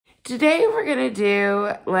Today we're gonna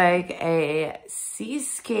do like a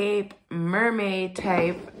seascape mermaid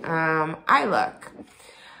type eye look.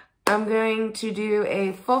 I'm going to do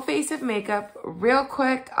a full face of makeup real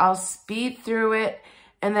quick. I'll speed through it,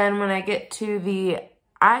 and then when I get to the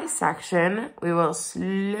eye section, we will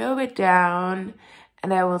slow it down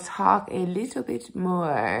and I will talk a little bit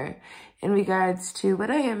more in regards to what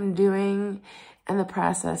I am doing and the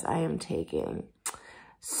process I am taking.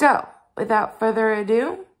 So, without further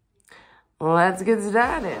ado, let's get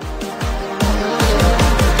started.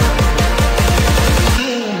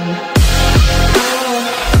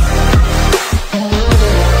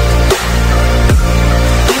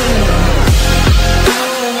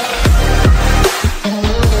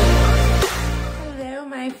 Hello,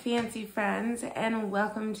 my fancy friends, and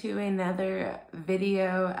welcome to another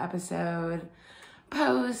video episode,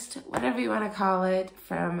 post, whatever you want to call it,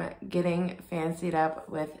 from Getting Fancied Up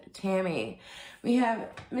with Tammy. We have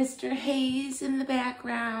Mr. Hayes in the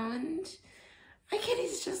background. My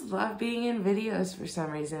kitties just love being in videos for some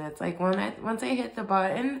reason. It's like once I hit the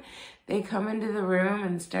button, they come into the room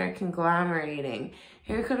and start conglomerating.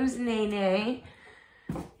 Here comes Nene.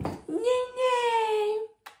 Nene!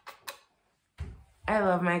 I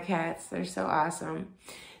love my cats. They're so awesome.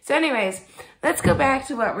 So anyways, let's go back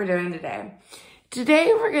to what we're doing today.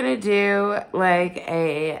 Today we're gonna do like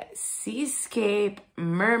a seascape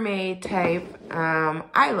mermaid type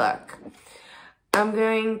eye look. I'm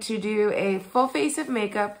going to do a full face of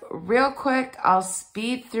makeup real quick. I'll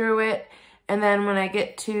speed through it, and then when I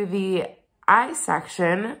get to the eye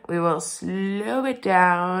section, we will slow it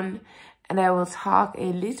down and I will talk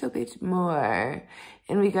a little bit more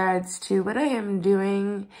in regards to what I am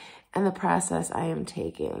doing and the process I am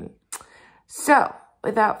taking. So,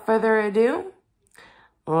 without further ado,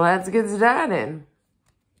 let's get started.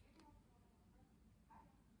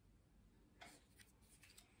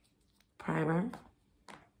 Primer.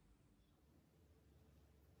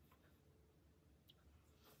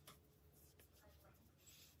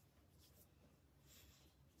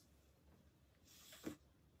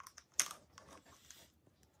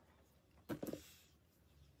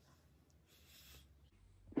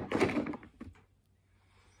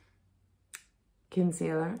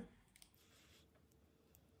 Concealer.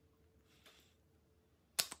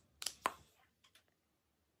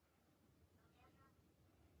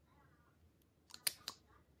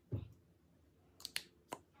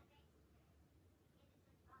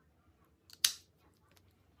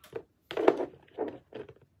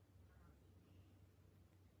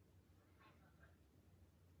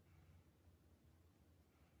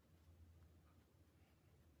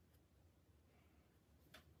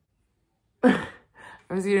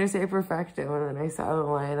 I was gonna say perfecto, and then I saw the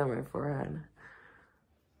line on my forehead.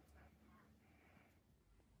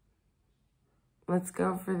 Let's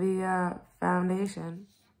go for the foundation.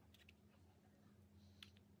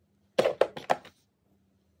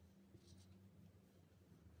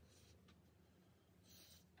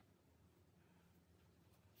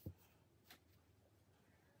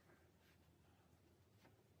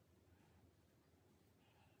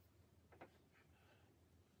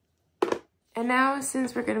 And now,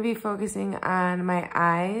 since we're gonna be focusing on my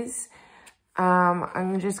eyes,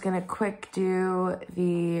 I'm just gonna quick do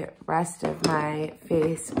the rest of my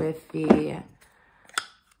face with the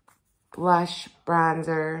blush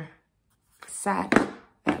bronzer set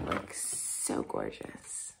that looks so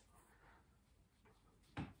gorgeous.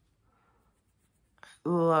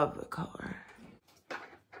 Love the color.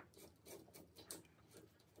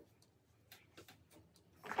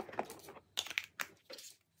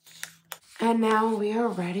 And now we are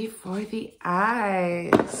ready for the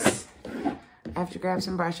eyes. I have to grab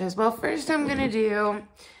some brushes. Well, first I'm gonna do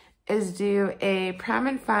is do a Prom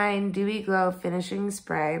and Fine Dewy Glow Finishing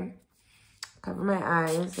Spray. Cover my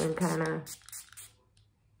eyes and kind of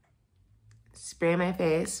spray my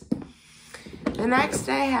face. The next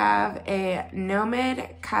I have a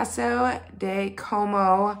Nomad Caso de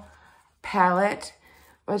Como palette,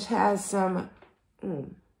 which has some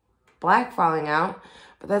black falling out,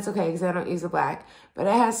 but that's okay because I don't use the black. But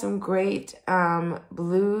it has some great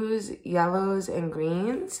blues, yellows, and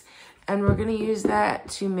greens. And we're gonna use that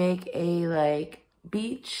to make a like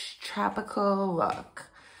beach tropical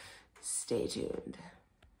look. Stay tuned.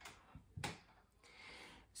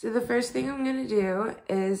 So the first thing I'm gonna do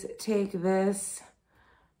is take this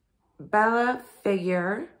Bella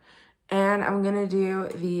figure and I'm gonna do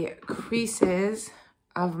the creases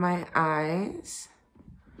of my eyes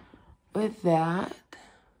with that.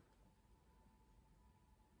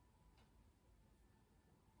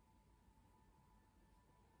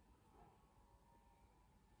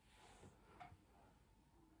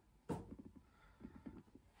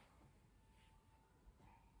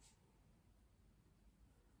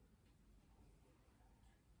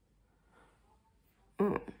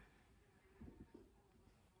 Ooh.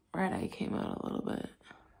 Red eye came out a little bit.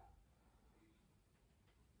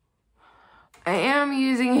 I am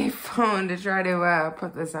using a phone to try to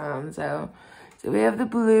put this on. So we have the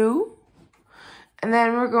blue. And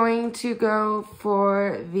then we're going to go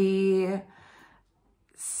for the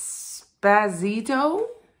Spazito,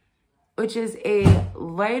 which is a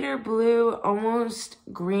lighter blue, almost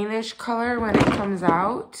greenish color when it comes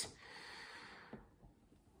out.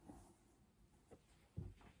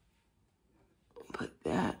 Put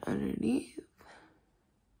that underneath.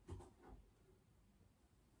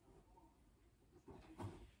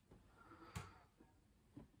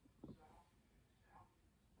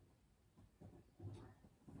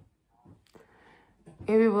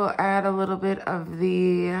 Maybe we'll add a little bit of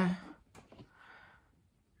the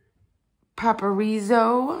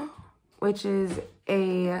Paparizzo, which is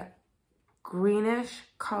a greenish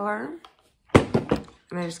color. And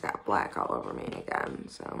I just got black all over me again,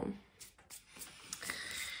 so.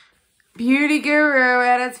 Beauty guru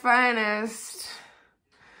at its finest.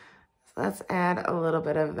 So let's add a little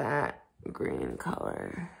bit of that green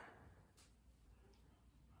color.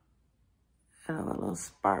 And a little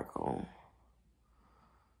sparkle.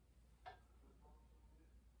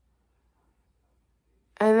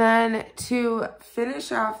 And then to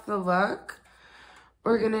finish off the look,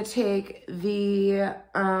 we're gonna take the,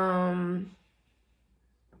 I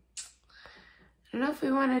don't know if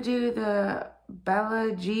we wanna do the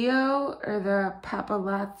Bellagio or the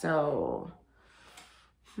Papalazzo.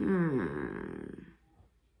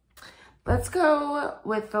 Let's go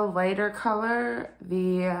with the lighter color,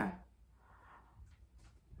 the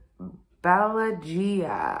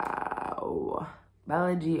Bellagio.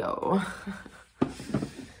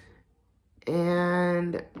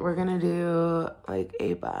 And we're gonna do like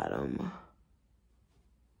a bottom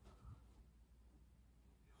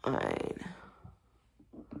line.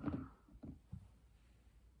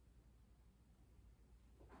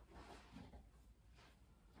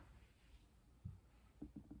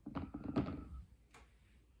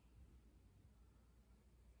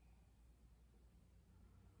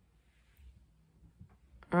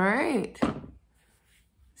 All right.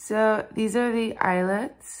 So these are the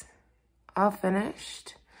eyelets. All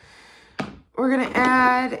finished. We're gonna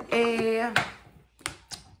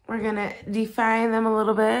define them a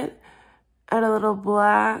little bit. Add a little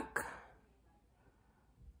black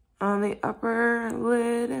on the upper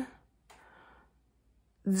lid.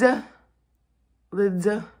 That was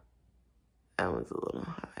a little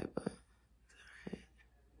high, but it's all right.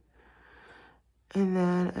 And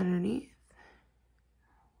then underneath.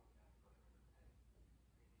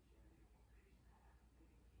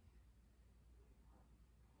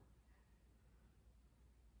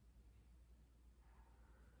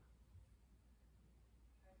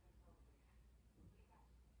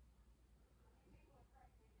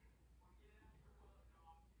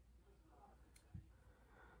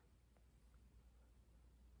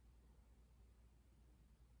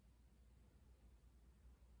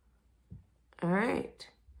 All right,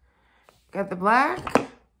 got the black.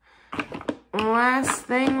 Last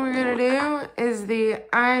thing we're gonna do is the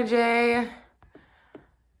IJ.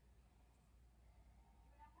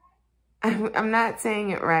 I'm not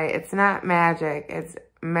saying it right. It's not magic. It's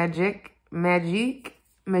magic,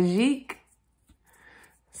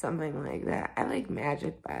 something like that. I like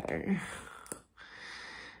magic better.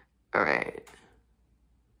 All right.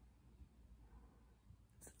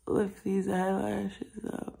 Let's lift these eyelashes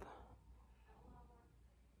up.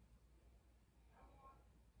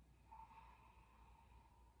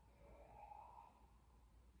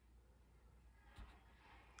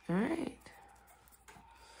 All right.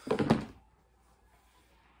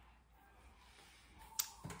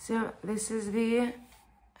 So this is the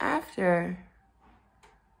after.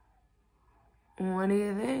 What do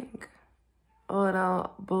you think? A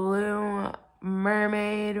little blue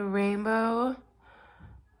mermaid rainbow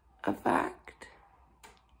effect.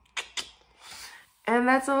 And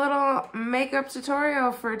that's a little makeup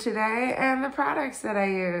tutorial for today and the products that I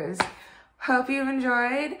use. Hope you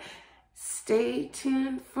enjoyed. Stay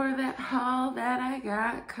tuned for that haul that I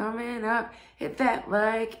got coming up. Hit that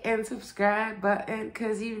like and subscribe button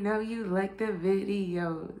because you know you like the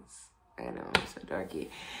videos. I know, I'm so dorky.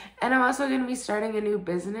 And I'm also going to be starting a new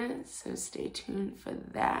business, so stay tuned for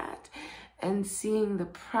that. And seeing the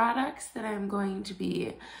products that I'm going to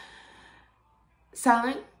be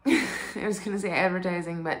selling. I was going to say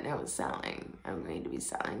advertising, but no, selling. I'm going to be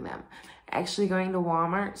selling them. Actually going to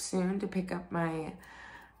Walmart soon to pick up my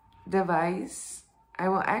device. I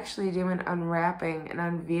will actually do an unwrapping and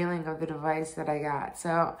unveiling of the device that I got.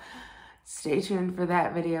 So stay tuned for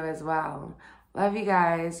that video as well. Love you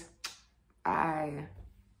guys. Bye.